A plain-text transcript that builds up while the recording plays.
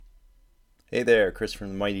Hey there, Chris from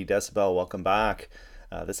the Mighty Decibel. Welcome back.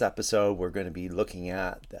 This episode, we're going to be looking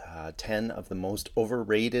at 10 of the most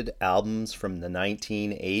overrated albums from the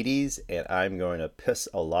 1980s, and I'm going to piss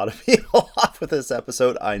a lot of people off with this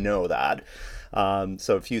episode. I know that.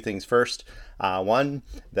 So, a few things first. One,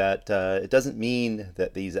 that it doesn't mean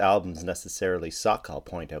that these albums necessarily suck. I'll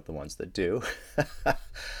point out the ones that do.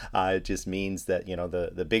 It just means that,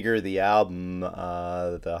 the bigger the album,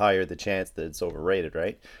 the higher the chance that it's overrated,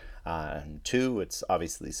 right? And two, it's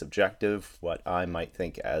obviously subjective. What I might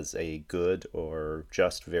think as a good or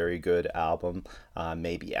just very good album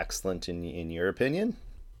may be excellent in your opinion.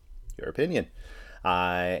 Your opinion.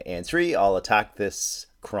 And three, I'll attack this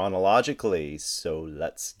chronologically. So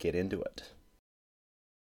let's get into it.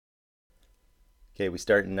 Okay, we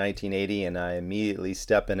start in 1980, and I immediately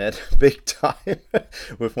step in it big time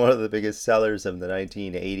with one of the biggest sellers of the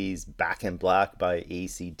 1980s, Back in Black by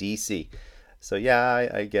AC/DC. So yeah,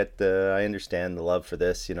 I understand the love for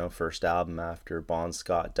this, first album after Bon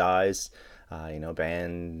Scott dies,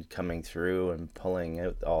 band coming through and pulling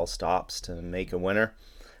out all stops to make a winner.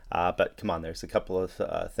 But come on, there's a couple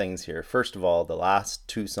of things here. First of all, the last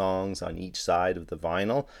two songs on each side of the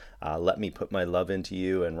vinyl, Let Me Put My Love Into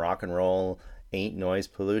You and Rock and Roll Ain't Noise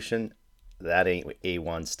Pollution, that ain't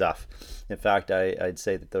A1 stuff. In fact, I'd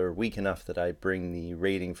say that they're weak enough that I bring the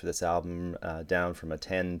rating for this album down from a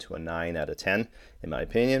 10 to a 9 out of 10, in my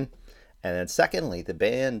opinion. And then secondly, the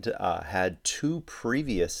band had two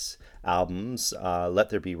previous albums, Let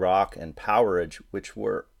There Be Rock and Powerage, which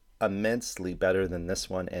were immensely better than this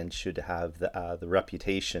one and should have the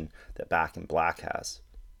reputation that Back in Black has.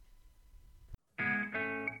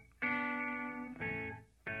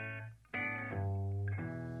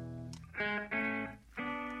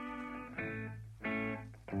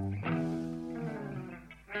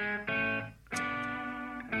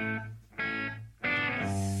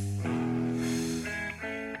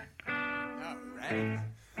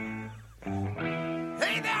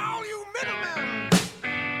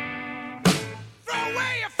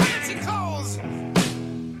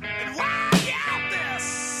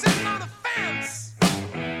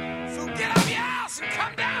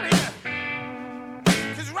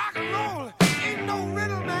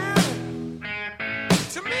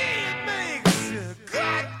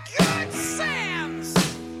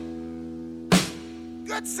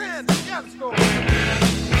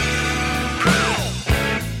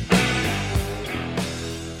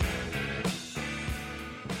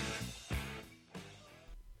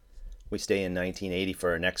 We stay in 1980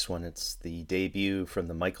 for our next one. It's the debut from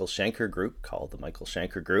the Michael Schenker Group, called the Michael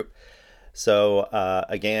Schenker Group. So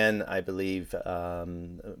again, I believe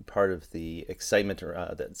part of the excitement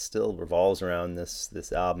that still revolves around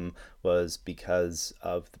this album was because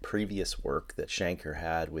of the previous work that Schenker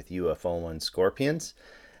had with UFO and Scorpions.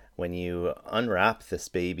 When you unwrap this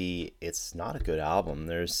baby, it's not a good album.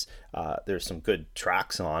 There's some good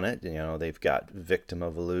tracks on it. They've got Victim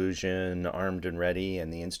of Illusion, Armed and Ready,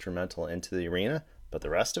 and the instrumental Into the Arena. But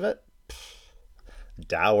the rest of it,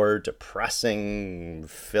 dour, depressing,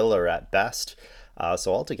 filler at best.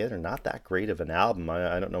 So altogether, not that great of an album.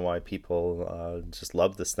 I don't know why people just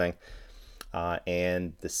love this thing.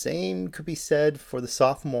 And the same could be said for the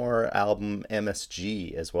sophomore album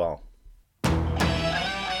MSG as well.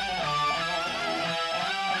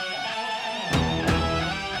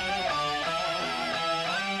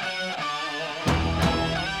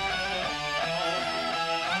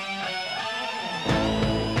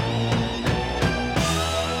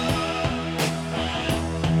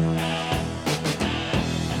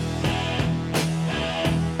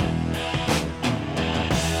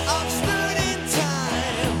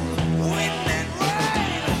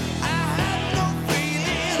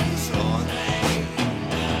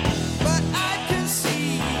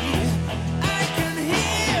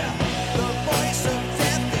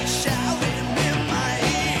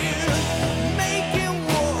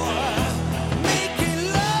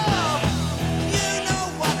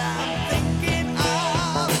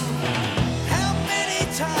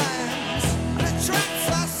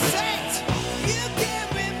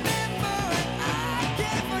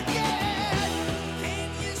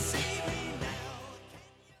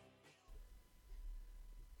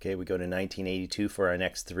 Okay, we go to 1982 for our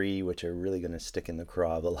next three, which are really going to stick in the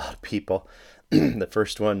craw of a lot of people. The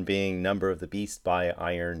first one being Number of the Beast by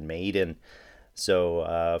Iron Maiden.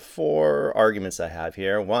 So, four arguments I have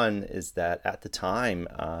here. One is that at the time,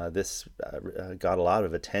 this got a lot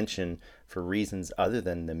of attention for reasons other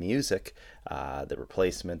than the music. The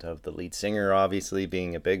replacement of the lead singer, obviously,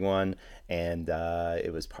 being a big one, and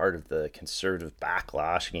it was part of the conservative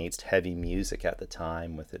backlash against heavy music at the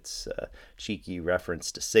time with its cheeky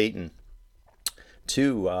reference to Satan.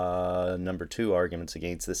 Number two arguments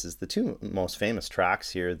against this is the two most famous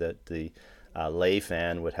tracks here that the lay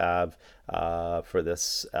fan would have for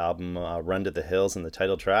this album, Run to the Hills and the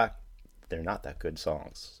title track. They're not that good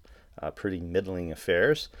songs. Pretty middling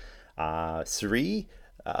affairs. Three,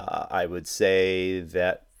 I would say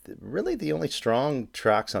that really the only strong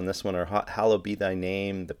tracks on this one are Hallowed Be Thy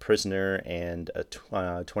Name, The Prisoner, and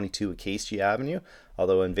 22 Acacia Avenue,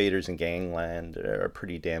 although Invaders and Gangland are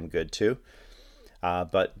pretty damn good too.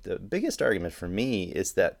 But the biggest argument for me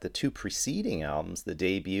is that the two preceding albums, The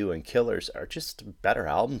Debut and Killers, are just better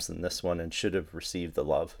albums than this one and should have received the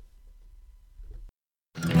love.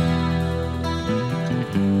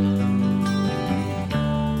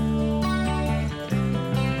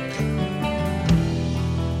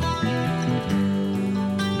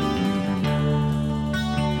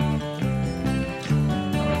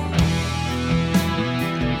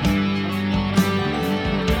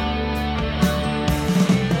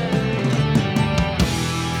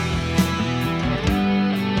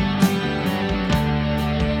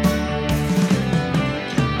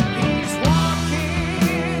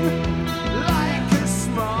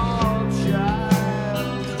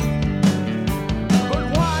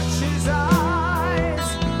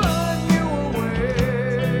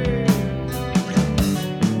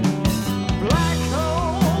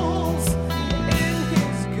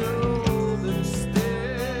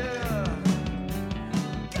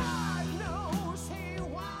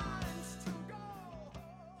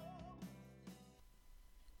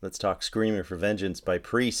 Let's talk Screaming for Vengeance by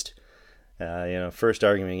Priest. First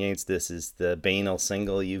argument against this is the banal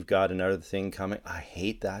single, You've Got Another Thing Coming. I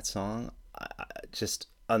hate that song. Just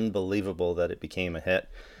unbelievable that it became a hit.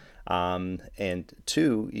 And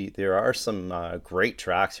two, there are some great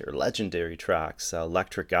tracks here, legendary tracks,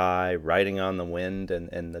 Electric Eye, Riding on the Wind,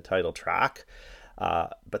 and the title track.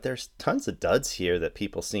 But there's tons of duds here that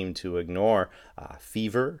people seem to ignore.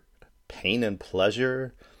 Fever, Pain and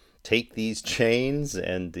Pleasure, Take These Chains,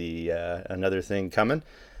 and the Another Thing Coming.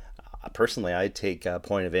 Personally, I'd take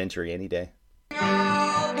Point of Entry any day.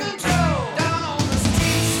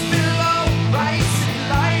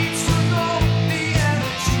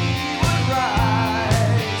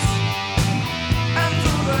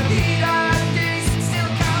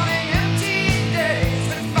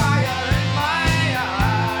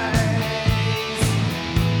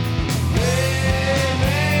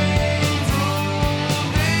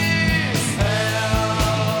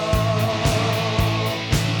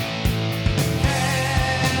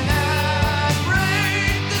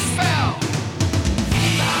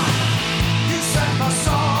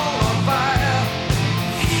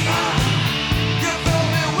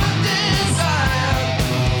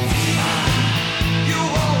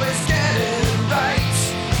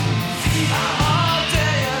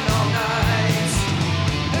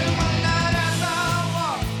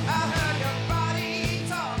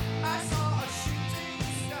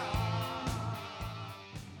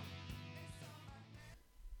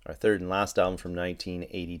 Our third and last album from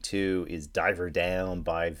 1982 is Diver Down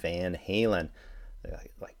by Van Halen.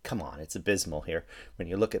 Like, come on, it's abysmal here. When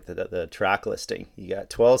you look at the track listing, you got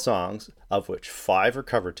 12 songs, of which 5 are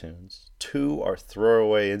cover tunes, 2 are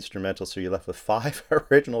throwaway instrumentals, so you're left with 5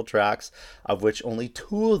 original tracks, of which only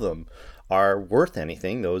 2 of them are worth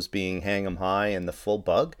anything, those being Hang 'Em High and The Full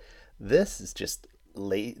Bug. This is just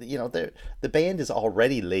the band is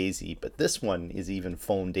already lazy, but this one is even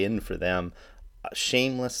phoned in for them. A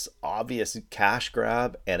shameless, obvious cash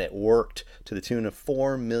grab, and it worked to the tune of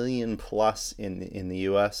 4 million plus in the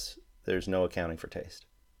US. There's no accounting for taste.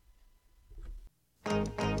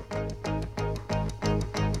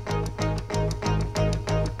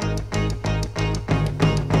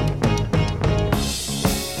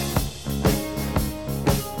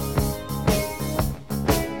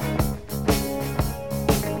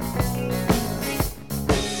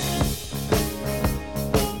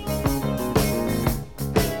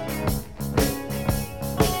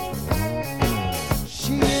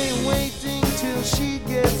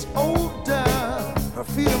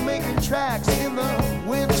 Tracks in the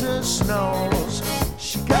winter snows.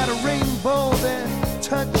 She got a rainbow that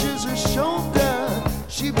touches her shoulder.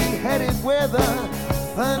 She be headed where the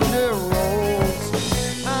thunder rolls.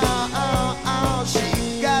 Oh, oh, oh,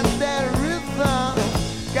 she got that rhythm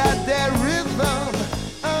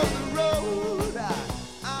of the road.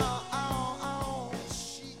 Oh, oh, oh,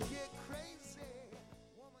 she get crazy.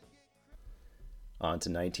 On to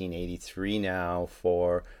 1983 now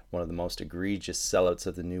for one of the most egregious sellouts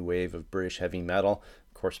of the new wave of British heavy metal.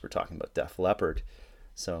 Of course, we're talking about Def Leppard.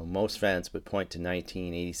 So most fans would point to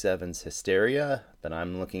 1987's Hysteria, but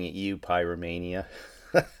I'm looking at you, Pyromania.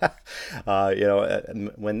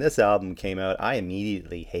 When this album came out, I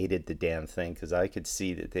immediately hated the damn thing because I could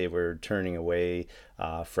see that they were turning away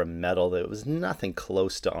from metal. That was nothing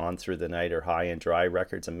close to On Through the Night or High and Dry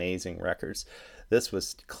records, amazing records. This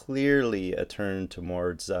was clearly a turn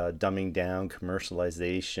towards dumbing down,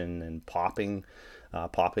 commercialization, and popping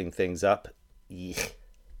things up. Eek.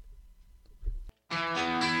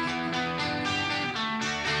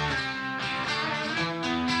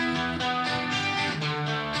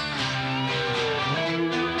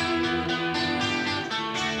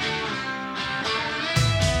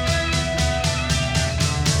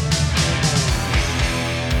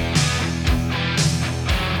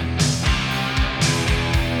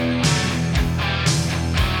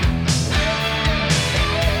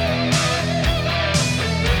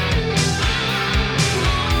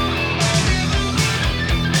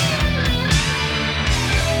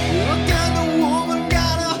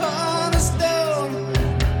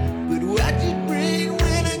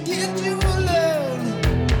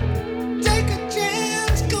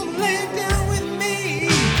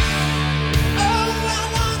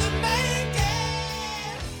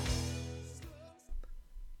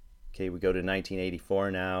 Okay, we go to 1984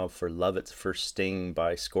 now for Love Its First Sting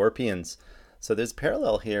by Scorpions. So there's a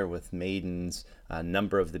parallel here with Maiden's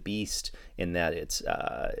Number of the Beast in that its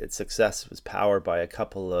success was powered by a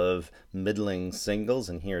couple of middling singles,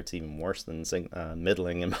 and here it's even worse than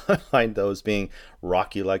middling in my mind, those being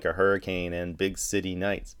Rock You Like a Hurricane and Big City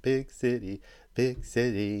Nights. Big City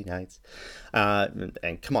Nights.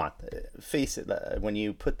 And come on, face it, when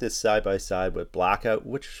you put this side by side with Blackout,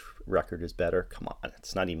 which record is better? Come on,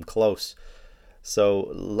 it's not even close.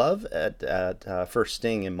 So Love at First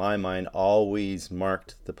Sting, in my mind, always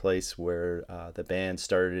marked the place where the band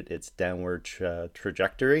started its downward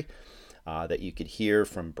trajectory that you could hear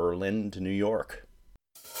from Berlin to New York.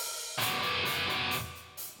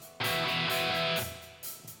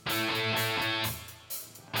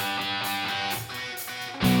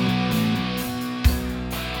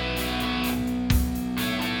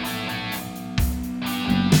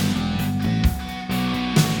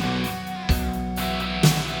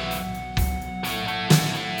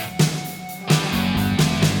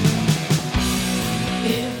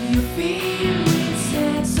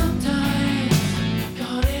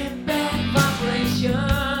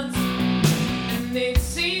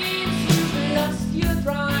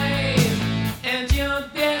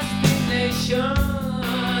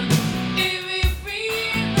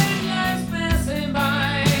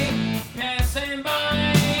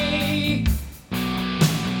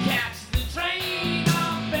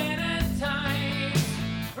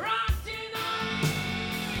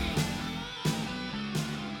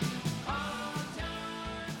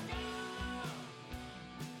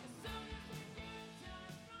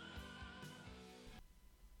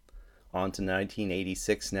 On to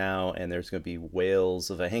 1986 now, and there's going to be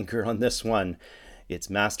wails of anger on this one.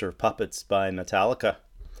 It's Master of Puppets by Metallica.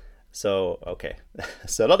 So, okay,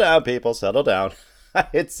 settle down, people, settle down.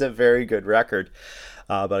 It's a very good record,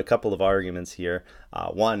 but a couple of arguments here.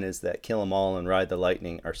 One is that Kill 'Em All and Ride the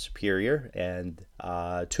Lightning are superior, and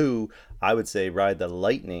two, I would say Ride the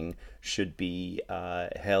Lightning should be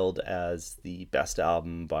held as the best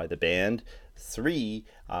album by the band. Three,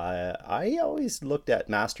 I always looked at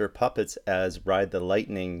Master of Puppets as Ride the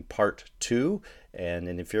Lightning Part 2, and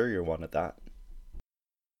an inferior one at that.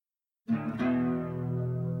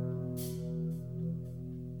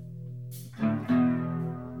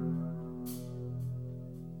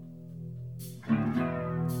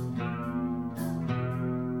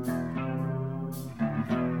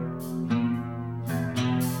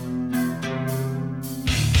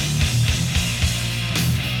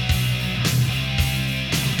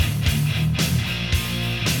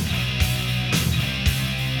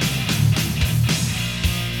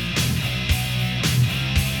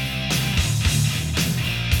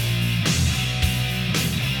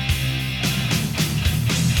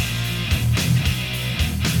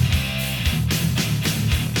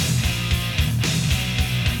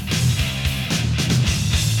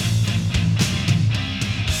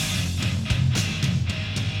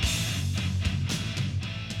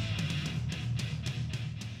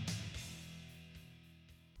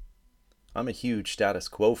 I'm a huge Status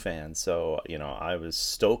Quo fan, so I was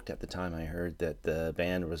stoked at the time I heard that the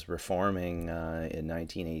band was reforming in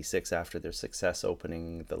 1986 after their success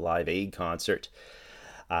opening the Live Aid concert.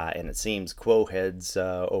 And it seems Quo heads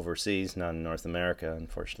overseas, not in North America,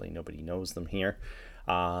 unfortunately nobody knows them here,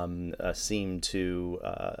 seem to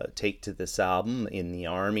take to this album in the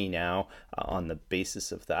army now on the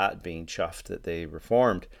basis of that, being chuffed that they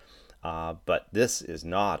reformed. But this is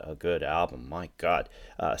not a good album, my God.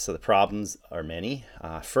 So the problems are many.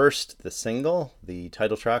 First, the single, the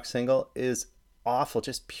title track single, is awful,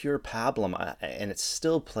 just pure pablum, and it's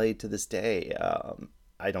still played to this day.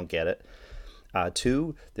 I don't get it.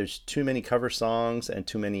 Two, there's too many cover songs and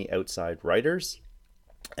too many outside writers.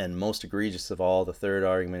 And most egregious of all, the third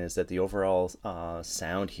argument is that the overall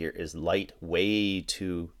sound here is light, way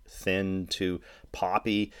too thin, too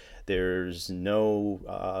poppy. There's no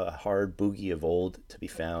hard boogie of old to be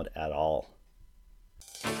found at all.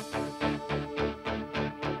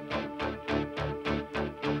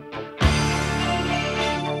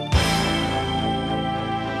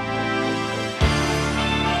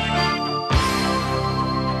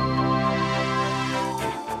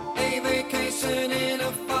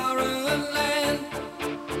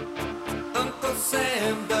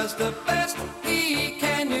 The best he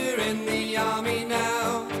can, you're in the army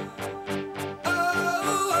now.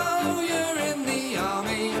 Oh, you're in the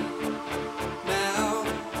army now.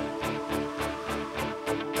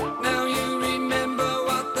 Now you remember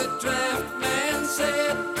what the draft man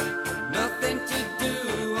said. Nothing to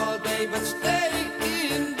do all day but stay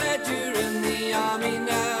in bed. You're in the army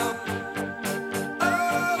now.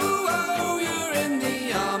 Oh, you're in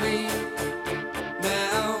the army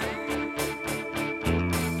now.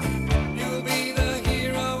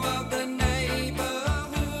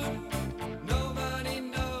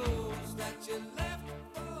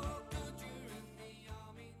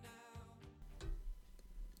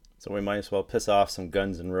 So we might as well piss off some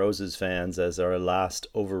Guns N' Roses fans as our last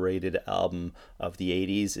overrated album of the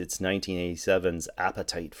 80s. It's 1987's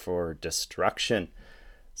Appetite for Destruction.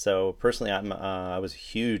 So personally, I was a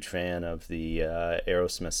huge fan of the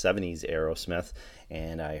Aerosmith, 70s Aerosmith,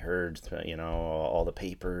 and I heard, all the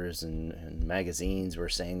papers and magazines were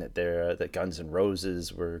saying that Guns N'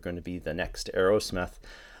 Roses were going to be the next Aerosmith.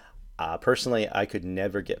 Personally, I could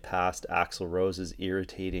never get past Axl Rose's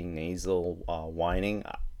irritating nasal whining.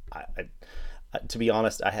 To be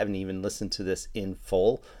honest, I haven't even listened to this in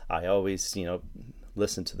full. I always,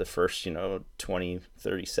 listen to the first, 20,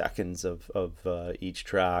 30 seconds of each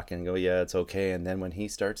track and go, yeah, it's okay. And then when he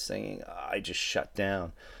starts singing, I just shut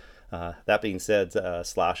down. That being said,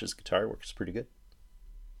 Slash's guitar work is pretty good.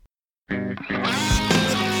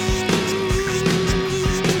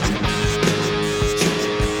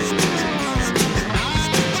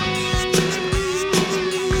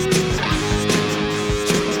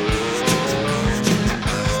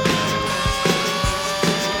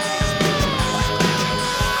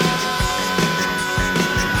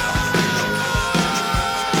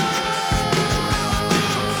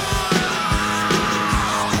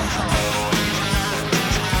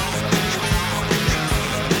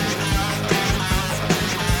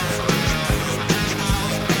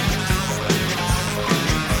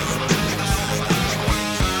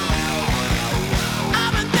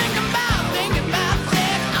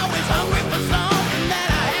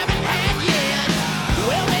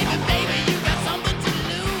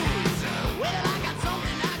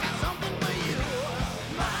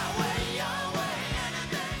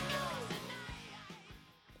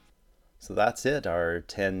 So that's it, our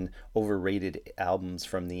 10 overrated albums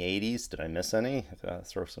from the 80s. Did I miss any?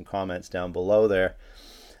 Throw some comments down below there.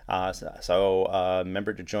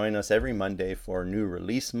 Remember to join us every Monday for New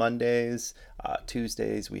Release Mondays.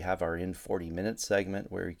 Tuesdays, we have our In 40 Minutes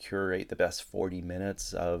segment where we curate the best 40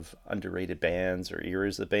 minutes of underrated bands or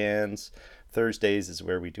eras of bands. Thursdays is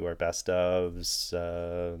where we do our best ofs,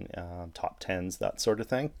 top 10s, that sort of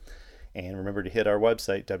thing. And remember to hit our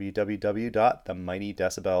website,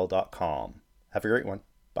 www.themightydecibel.com. Have a great one.